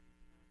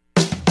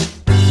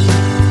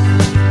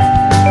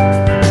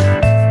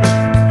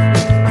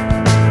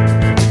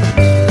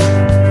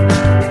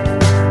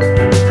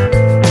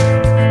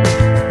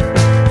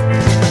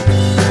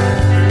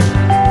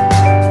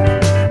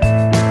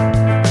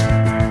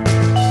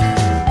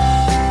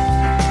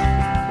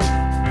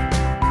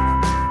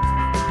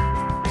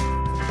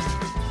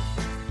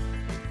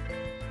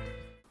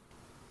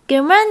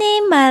Good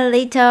morning, my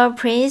little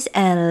prince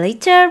and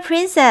little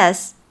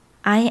princess.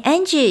 I'm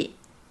Angie.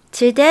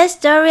 Today's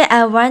story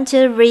I want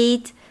to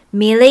read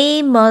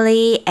Millie,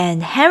 Molly,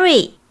 and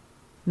Henry.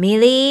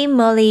 Millie,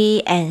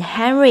 Molly, and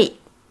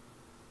Henry.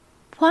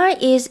 What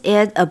is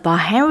it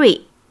about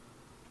Henry?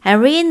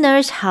 Henry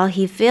knows how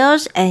he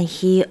feels and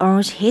he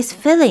owns his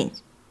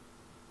feelings.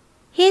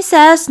 He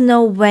says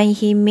no when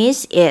he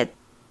means it,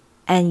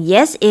 and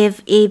yes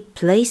if it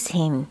pleases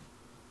him.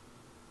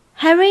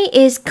 Henry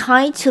is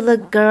kind to the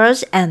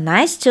girls and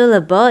nice to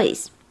the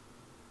boys.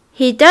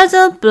 He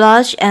doesn't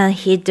blush and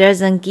he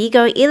doesn't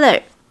giggle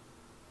either.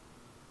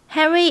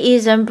 Henry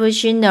isn't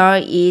pushy nor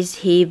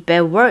is he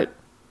backward.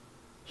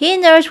 He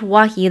knows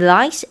what he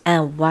likes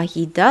and what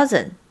he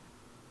doesn't.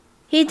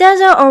 He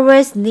doesn't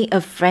always need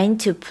a friend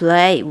to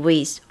play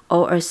with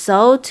or a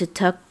soul to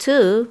talk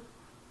to.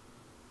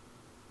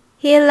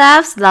 He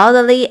laughs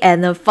loudly at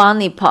the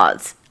funny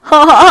parts.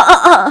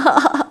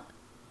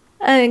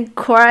 And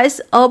cries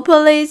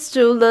openly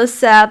through the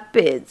sad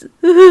bits.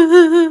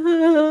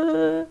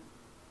 To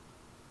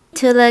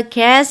the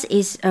cats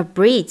is a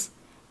breeze,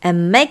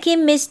 and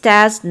making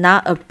mistakes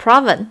not a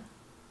problem.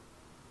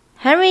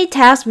 Henry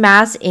takes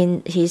maths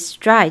in his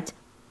stride,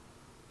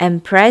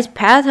 and plays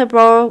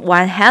paddleball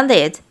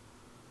one-handed.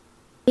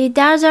 He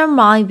doesn't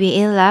mind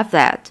being laughed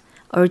at,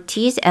 or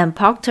teased and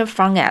poked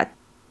fun at.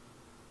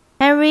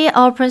 Henry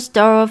opens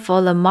doors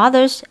for the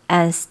mothers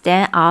and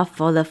stands up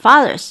for the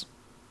fathers.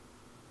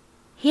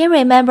 He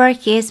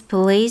remembers his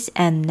pleas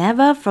and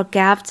never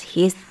forgets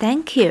his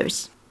thank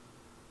yous.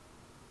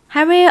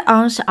 Henry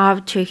owns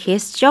up to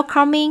his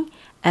shortcoming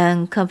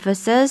and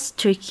confesses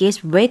to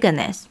his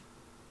weakness.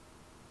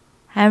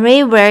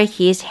 Henry wears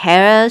his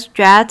hair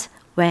straight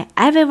when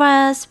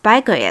everyone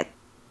spikes it.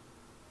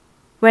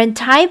 When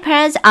tight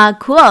pants are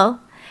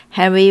cool,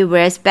 Henry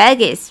wears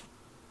baggies.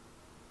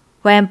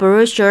 When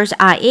blue shirts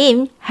are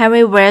in,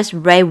 Henry wears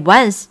red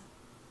ones.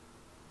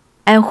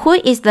 And who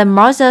is the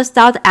most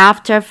sought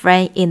after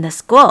friend in the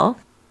school?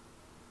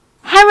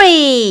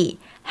 Henry!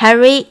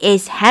 Henry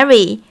is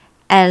Henry,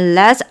 and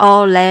that's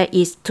all there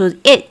is to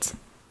it.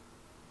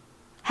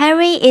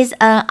 Henry is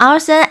an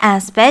awesome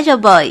and special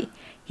boy.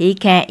 He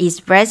can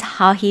express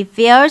how he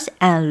feels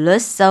and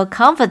looks so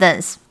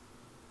confident.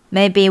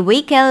 Maybe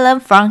we can learn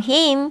from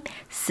him.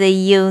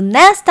 See you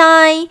next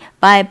time.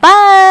 Bye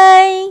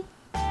bye.